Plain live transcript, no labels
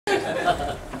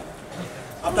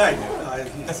After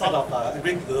I sort of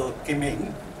went to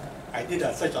gaming, I did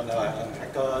a search on the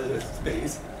hacker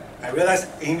space. I realized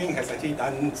gaming has actually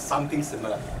done something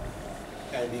similar.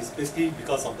 And it's basically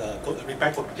because of the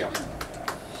repair kopitiam.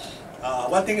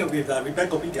 One thing with the repair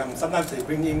kopitiam, sometimes they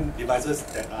bring in devices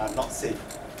that are not safe.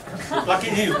 You plug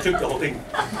in, you trip the whole thing.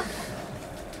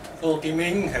 So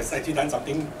gaming has actually done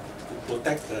something to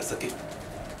protect the circuit.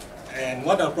 And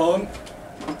what the problem,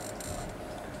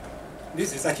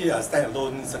 this is actually a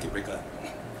standalone circuit breaker.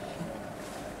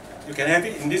 You can have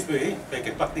it in this way, where you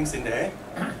can plug things in there,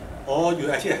 or you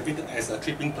actually have it as a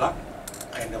tripping plug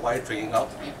and the wire trailing out.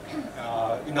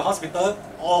 In the hospital,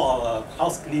 all our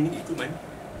house cleaning equipment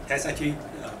has actually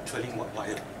trailing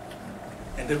wire.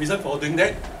 And the reason for doing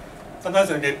that, sometimes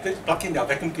when they plug in their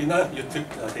vacuum cleaner, you trip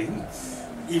the thing.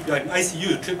 If you're in ICU,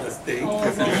 you trip the thing.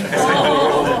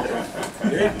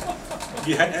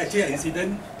 We had actually an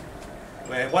incident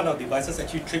where one of the devices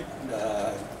actually tripped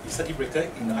the circuit breaker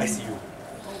in the ICU.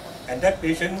 And that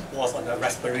patient was on a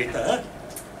respirator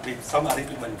with some other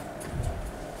equipment.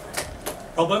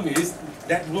 Problem is,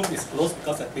 that room is closed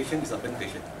because the patient is a burn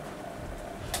patient.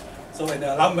 So when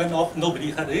the alarm went off,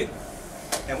 nobody heard it.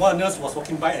 And one nurse was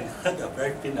walking by and heard a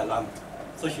very thin alarm.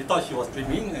 So she thought she was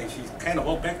dreaming and she kind of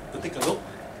walked back to take a look.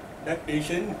 That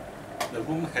patient, the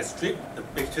room has tripped, the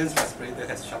patient's respirator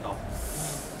has shut off.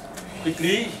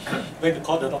 Quickly, went to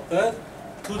call the doctor.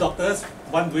 Two doctors,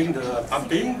 one doing the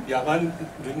pumping, the other one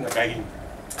doing the bagging.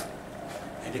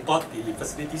 And they called the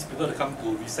facilities people to come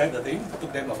to reset the thing. It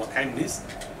took them about 10 minutes.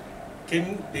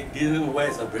 Came, they didn't know where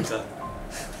is the breaker.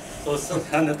 So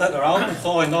hunted around,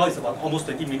 so and all, it's about almost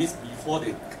 20 minutes before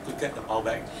they could get the power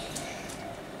back.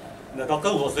 The doctor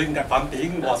who was doing that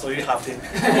pumping was already half dead.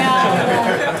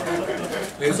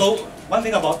 Okay, so one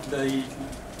thing about the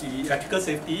electrical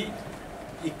safety,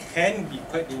 it can be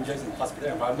quite dangerous in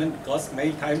hospital environment because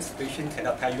many times patients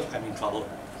cannot tell you I'm in trouble.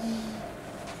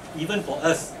 Even for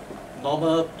us,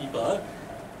 normal people,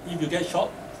 if you get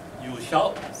shocked, you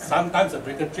shout. Sometimes the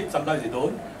breaker trips, sometimes you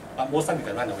don't, but most times you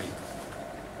can run away.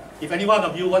 If any one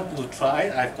of you want to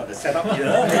try, I've got the setup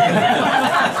here.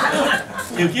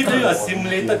 He'll give you a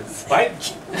simulated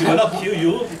bite. It will not kill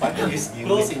you, but it is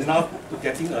close enough to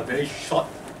getting a very short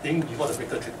thing before the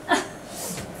breaker trip.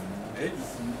 Okay.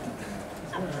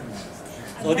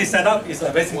 So this setup is a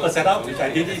very simple setup, which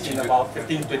I did it in about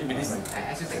 15-20 minutes. I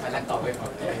actually take my laptop away from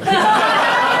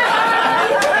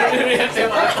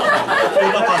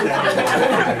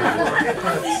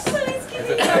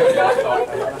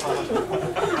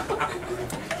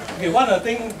Okay, one of the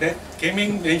things that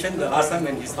Gaming mentioned the last time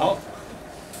when he talked,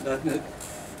 the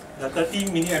 30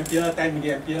 milliampere, 10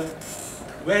 milliampere,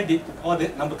 where did all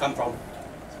that number come from?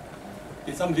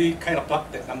 Did somebody kind of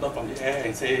pluck that number from the air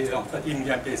and say, 30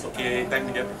 milliampere is okay, 10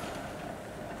 milliampere?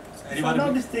 If I'm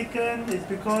not mistaken, it's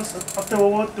because after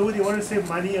World War II, they want to save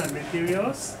money on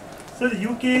materials. So the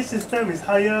UK system is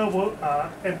higher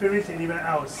amperage than anywhere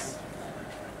else.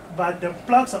 But the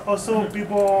plugs are also a bit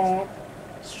more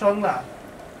strong.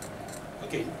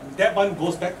 Okay, that one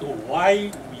goes back to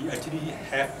why we actually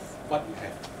have what we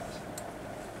have.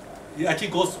 It actually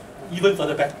goes even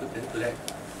further back to that.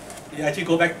 It actually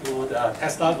goes back to the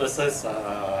Tesla versus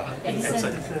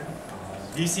Edison.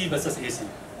 DC versus AC.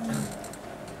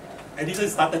 Edison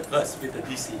started first with the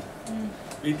DC.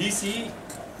 With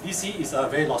DC is a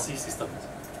very lossy system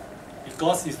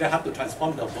because it's very hard to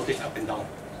transform the voltage up and down.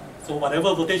 So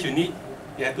whatever voltage you need,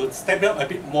 you have to step it up a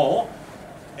bit more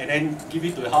and then give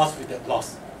it to the house with that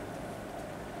loss.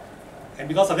 And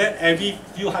because of that, every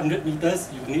few hundred meters,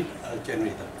 you need a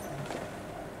generator.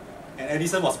 And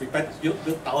Edison was prepared to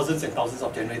build thousands and thousands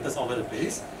of generators all over the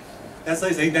place. That's why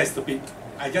he's saying that's stupid.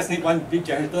 I just need one big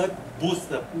generator, boost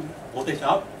the voltage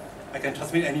up, I can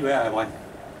transmit anywhere I want.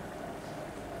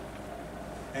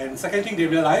 And second thing they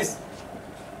realized,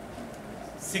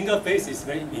 single phase is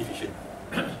very inefficient.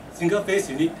 Single phase,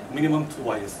 you need minimum 2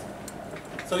 wires.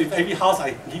 So if every house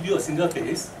I give you a single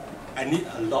phase, I need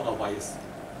a lot of wires.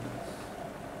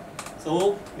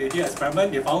 So they did an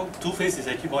experiment, they found 2 phase is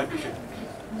actually more efficient.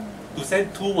 To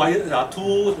send 2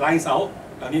 lines out,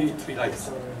 I need 3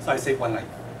 lines. So I save 1 line.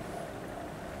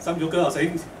 Some jokers are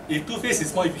saying, if 2 phase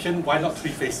is more efficient, why not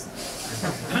 3 phase?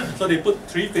 So they put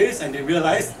 3 phase and they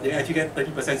realized they actually get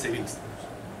 30% savings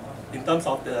in terms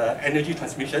of the energy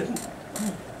transmission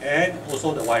and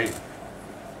also the wiring.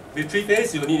 With 3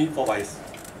 phase, you only need 4 wires.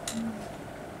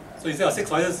 So instead of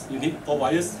 6 wires, you need 4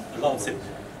 wires, a lot of savings.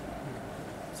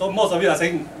 So most of you are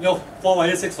saying, 4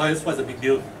 wires, 6 wires, what's the big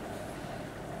deal?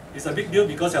 It's a big deal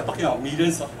because you're talking about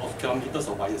millions of kilometers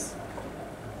of wires.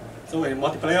 So when you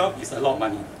multiply out, it's a lot of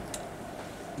money.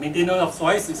 Maintenance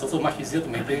wise is also much easier to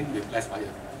maintain with less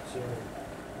wire.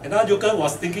 Another joker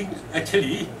was thinking,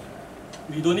 actually,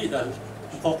 we don't need a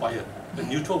fourth wire. The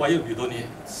neutral wire we don't need.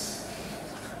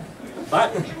 But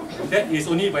that is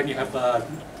only when you have a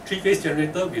three-phase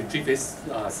generator with three-phase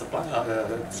supply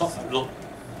source load.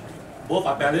 Both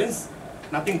are balanced,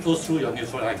 nothing flows through your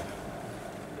neutral line.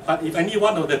 But if any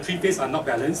one of the three-phase are not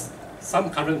balanced,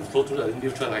 some current will flow through the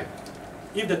neutral line.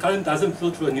 If the current doesn't flow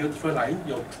through a neutral line,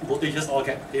 your voltages all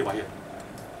get haywire.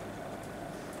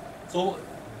 So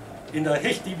in the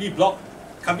HDB block,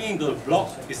 coming into the block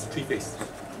is three-phase.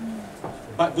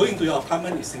 But going to your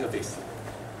apartment is single-phase.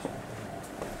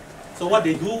 So what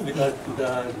they do with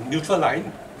the neutral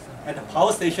line, at the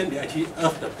power station, they actually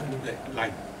earth the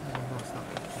line.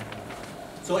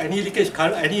 So any leakage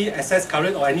current, any excess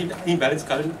current or any imbalance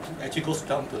current actually goes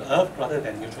down to the earth rather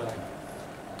than neutral line.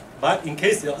 But in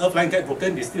case your earth line gets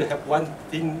broken, they still have one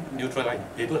thin neutral line.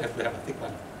 They don't have to have a thick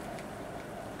one.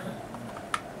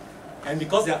 And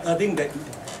because they are earthing that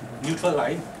neutral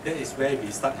line, that is where we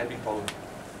start having problems.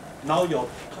 Now your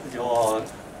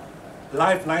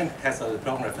lifeline has a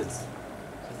ground reference.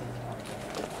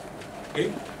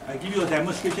 Okay, I give you a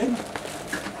demonstration.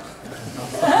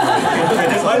 Okay,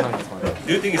 this one,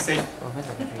 do you think it's safe?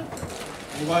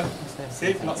 Anyone?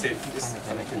 Safe, not safe? This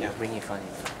Yeah, bring it funny.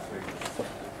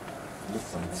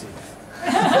 Looks unsafe.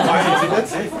 why is it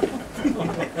unsafe?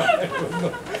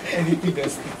 Anything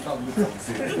that sticks out looks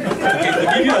unsafe. Okay, to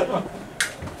give you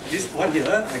this one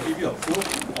here, I give you a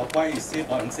proof of why it's safe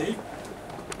or unsafe.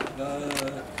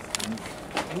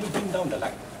 Can you bring down the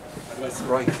light? Otherwise,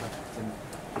 right.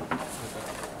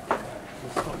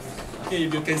 Okay,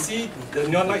 if you can see, the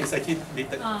neon light is actually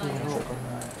lit.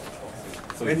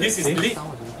 So When this is lit,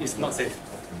 it's not safe.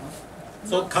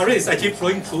 So current is actually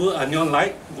flowing through a neon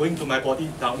light, going to my body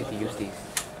down.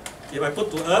 If I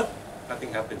put to earth,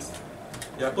 nothing happens.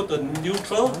 If I put to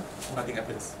neutral, nothing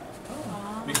happens.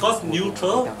 Because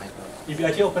neutral, if you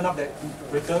actually open up that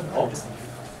breaker box,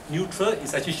 neutral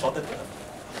is actually shorted to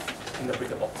earth in the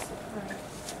breaker box.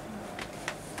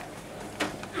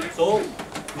 So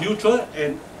neutral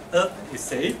and earth is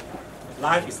safe,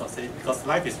 life is not safe because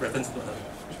life is reference to earth.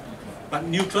 But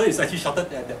neutral is actually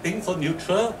shorted at that thing, so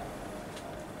neutral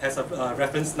has a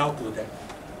reference now to that.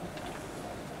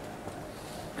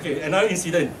 Okay, another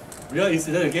incident, real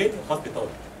incident again, hospital.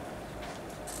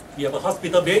 We have a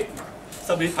hospital bed,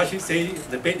 somebody touch it, say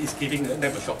the bed is giving them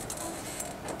a shock.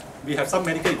 We have some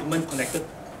medical equipment connected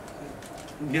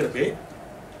near the bed.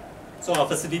 So our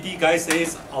facility guy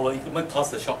says our equipment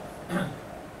caused the shock.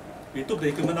 We took the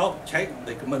equipment out, checked,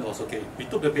 the equipment was okay. We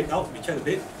took the bed out, we checked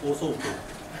the bed, also okay.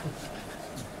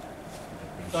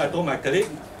 So I told my colleague,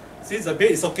 since the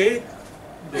bed is okay,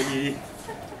 the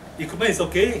equipment is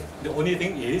okay, the only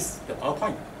thing is the power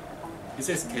point. He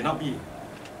says, cannot be.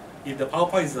 If the power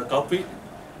point is the culprit,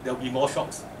 there will be more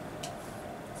shocks.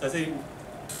 So I say,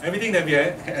 everything that we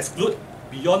exclude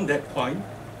beyond that point,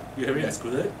 we already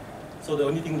excluded. So the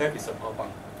only thing left is the power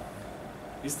point.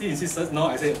 He still insisted, no,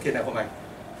 I say, okay, never mind.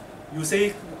 You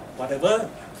say, whatever,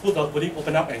 put the pudding,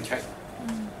 open up and check.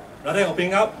 Rather than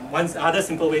opening up, one other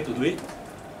simple way to do it,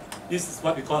 this is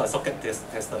what we call a socket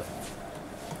tester.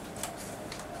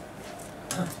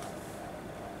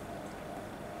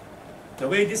 The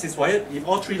way this is wired, if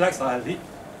all three lights are lit,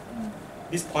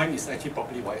 this point is actually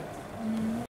properly wired.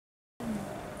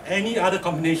 Any other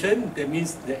combination, that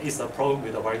means there is a problem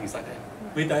with the wiring inside there,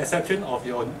 with the exception of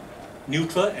your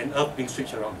neutral and earth being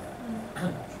switched around.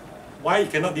 Why you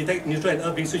cannot detect neutral and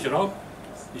earth being switched around?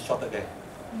 It's shorted there.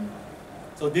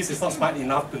 So this is not smart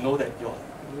enough to know that your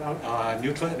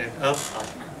neutral and earth are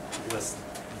reversed.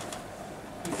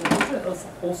 Is the neutral and earth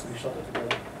supposed to be shorted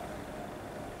together?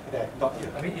 There, not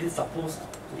here. I mean, it is supposed to.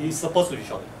 It's supposed to be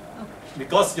shorted.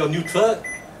 Because your neutral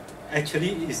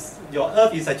actually is, your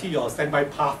earth is actually your standby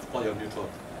path for your neutral.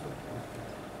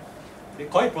 They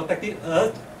call it protected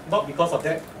earth, not because of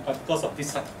that, but because of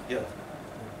this side here.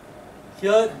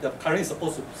 Here, the current is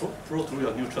supposed to flow through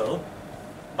your neutral,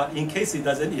 but in case it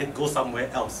doesn't, it goes somewhere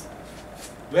else.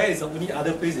 Where is the only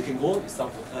other place it can go is down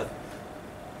to earth.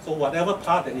 So whatever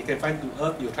path that you can find to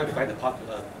earth, you try to find the path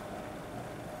to earth.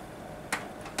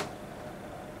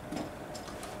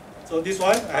 So this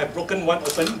one, I have broken one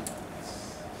open.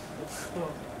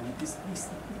 This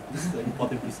is the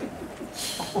important piece.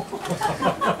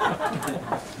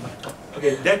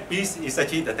 Okay, that piece is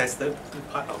actually the tester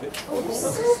part of it.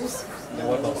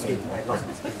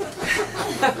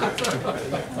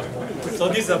 So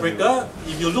this is a breaker.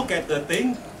 If you look at the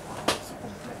thing,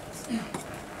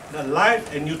 the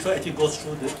live and neutral actually goes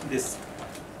through this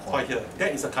coil here.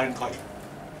 That is a current coil.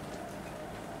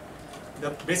 The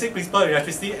basic principle of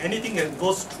electricity, anything that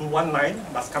goes through one line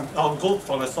must come, or go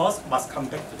from the source, must come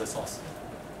back to the source.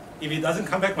 If it doesn't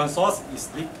come back from the source, it's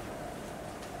leaked.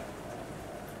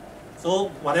 So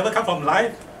whatever comes from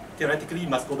line, theoretically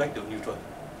must go back to neutral.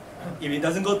 If it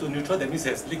doesn't go to neutral, that means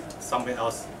it has leaked somewhere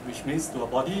else, which means to a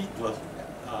body, to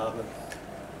a,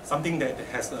 something that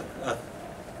has a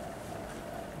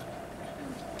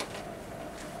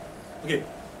okay,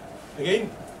 again,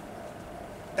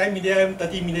 10 milliamp,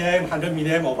 30 milliamp, 100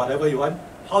 milliamp, or whatever you want.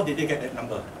 How did they get that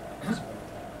number?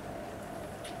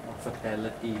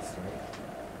 Fatalities, right?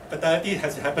 Fatality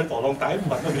has happened for a long time,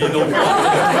 but nobody knows.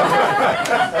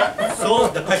 So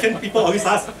the question people always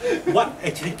ask, what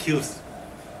actually kills?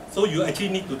 So you actually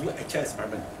need to do actual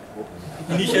experiment.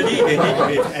 Initially, they did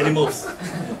with animals.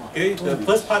 Okay, the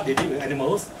first part they did with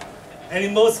animals.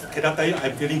 Animals cannot tell you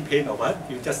I'm feeling pain or what.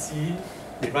 You just see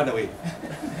they run away.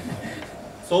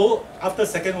 So after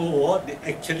Second World War, they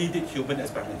actually did human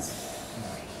experiments.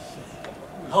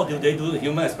 How do they do the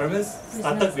human experiments?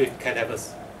 Started with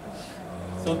cadavers.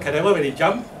 So cadaver, when they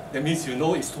jump, that means you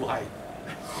know it's too high.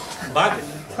 But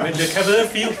when the cadaver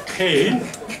feels pain,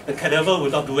 the cadaver will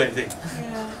not do anything.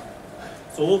 Yeah.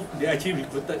 So they actually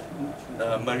recruited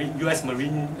the US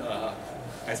Marine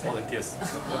as volunteers.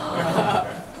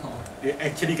 They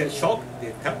actually get shocked,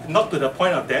 not to the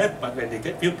point of death, but when they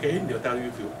feel pain, they'll tell you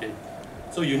you feel pain.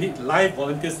 So you need live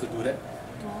volunteers to do that.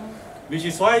 Which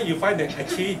is why you find that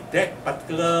actually that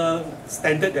particular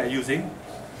standard they're using,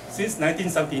 since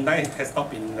 1979 has not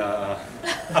been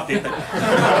updated.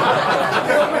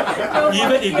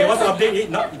 Even if they want to update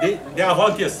it, they are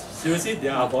volunteers. Seriously, they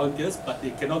are volunteers, but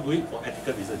they cannot do it for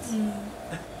ethical reasons.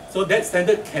 So that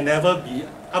standard can never be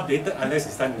updated unless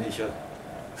it's done in Asia.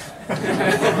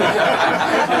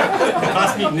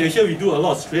 Trust me, in Asia we do a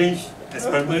lot of strange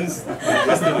experiments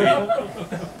just to do it.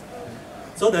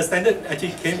 So the standard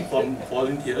actually came from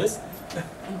volunteers.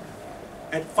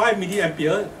 At 5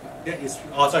 milliampere, that is,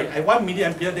 at 1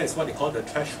 milliampere, that's what they call the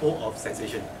threshold of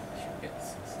sensation.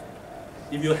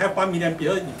 If you have 1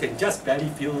 milliampere, you can just barely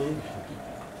feel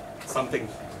something.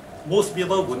 Most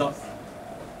people will not.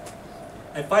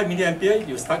 At 5 milliampere,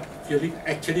 you start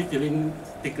actually feeling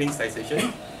tickling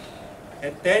sensation.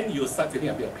 At 10, you start feeling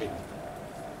a bit of pain.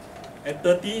 At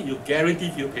 30, you guarantee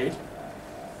feel pain.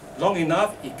 Long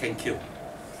enough, it can kill.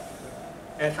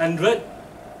 At 100,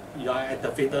 you are at the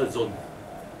fatal zone.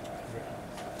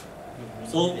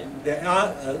 So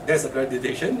there's a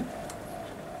gradation.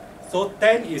 So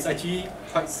 10 is actually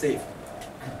quite safe.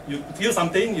 You feel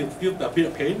something, you feel a bit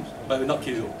of pain, but it will not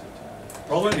kill you.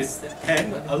 Problem is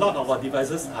 10, a lot of our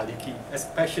devices are leaky,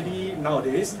 especially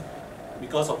nowadays,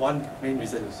 because of one main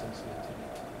reason.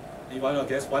 You want to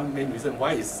guess one main reason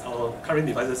why is our current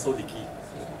devices so leaky?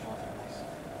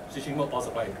 Switching mode power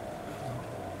supply.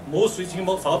 Most switching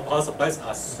mode power supplies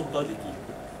are super leaky.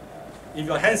 If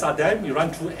your hands are damp, you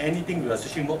run through anything with a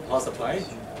switching mode power supply,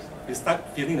 you start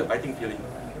feeling the biting feeling.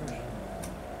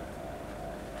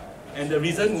 And the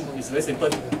reason is very simple,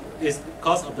 it's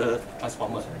because of the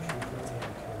transformer.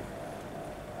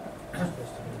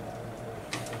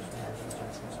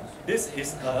 This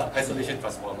is an isolation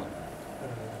transformer.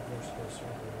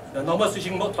 The normal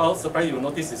switching mode power supply, you will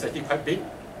notice, is actually quite big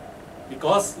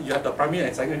because you have the primary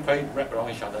and secondary coil wrapped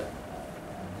around each other.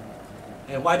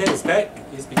 And why that is bad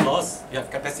is because you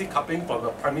have capacity coupling from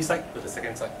the primary side to the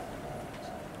second side.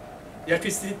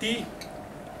 Electricity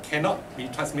cannot be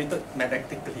transmitted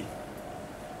magnetically.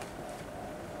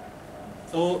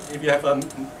 So if you have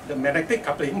the magnetic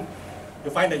coupling,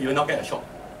 you find that you will not get a shock.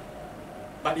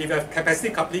 But if you have capacity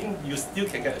coupling, you still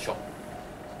can get a shock.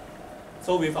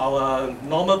 So with our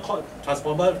normal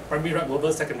transformer, primary wrap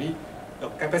over secondary, the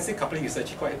capacity coupling is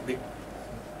actually quite big.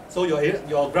 So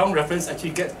your ground reference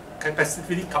actually gets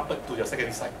capacitively coupled to your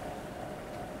secondary side.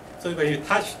 So when you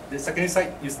touch the secondary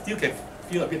side, you still can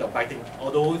feel a bit of biting,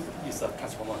 although it's a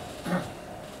transformer.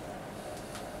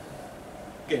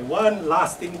 Okay, one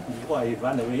last thing before I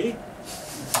run away.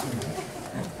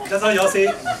 Just now you all say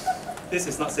this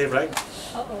is not safe, right?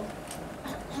 Uh-oh.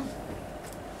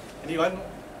 Anyone?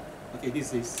 Okay,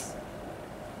 this is.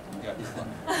 Yeah, this one.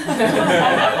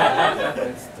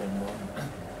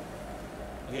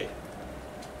 Okay.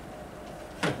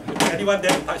 Anyone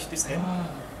dare to touch this end?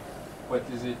 What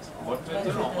is it? What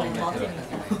meter or multimeter?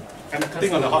 I'm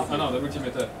putting on the hot. Oh no, the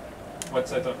multimeter. What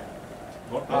setup?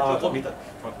 What Voltmeter.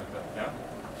 Voltmeter, yeah.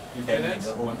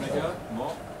 Impedance, 1 mega,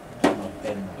 more.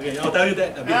 Okay, I'll tell you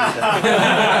that a bit later.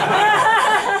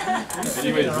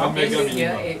 Anyway, it's 1 mega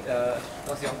minimum.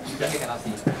 Goh Siong, you cannot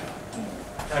see.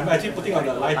 I'm actually putting on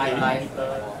the live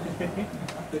meter.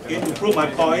 Okay, to prove my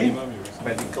point,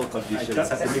 Medical I conditions.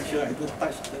 just have to make sure I don't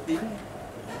touch the thing.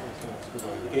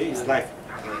 Okay, it's live.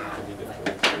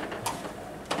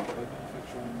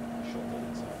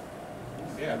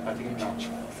 Yeah, I'm touching it now.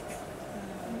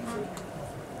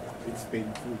 It's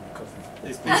painful because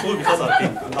It's painful because of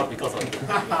him, not because of me.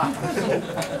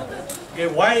 Okay,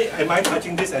 why am I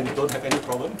touching this and you don't have any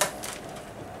problem?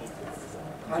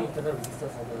 High internal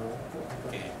resistance on the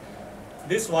Okay.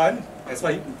 This one, as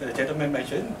what the gentleman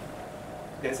mentioned,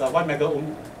 there's a 1 mega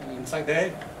ohm inside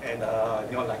there and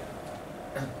neon light.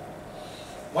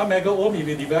 1 mega ohm, if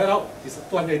you divide out, is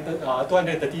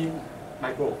 230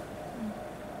 micro.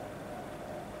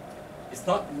 It's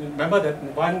not, remember that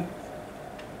one,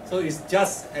 so it's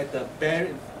just at the bare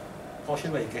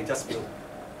portion where you can just feel.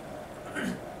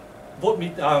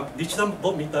 Voltmeter, digital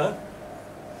voltmeter,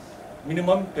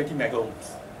 minimum 20 mega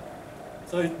ohms.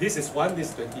 So this is 1, this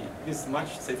is 20. This is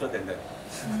much safer than that.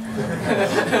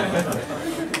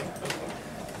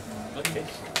 Okay.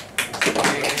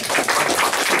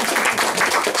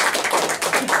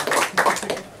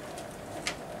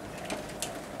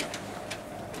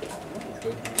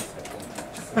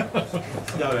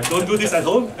 Yeah, don't do this at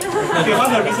home. Okay,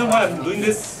 one of the reasons why I'm doing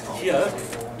this here,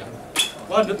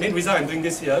 one of the main reason I'm doing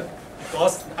this here,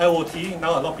 because IoT,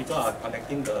 now a lot of people are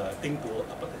connecting the thing to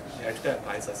electrical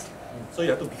appliances. So you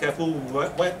have to be careful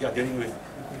what you are dealing with.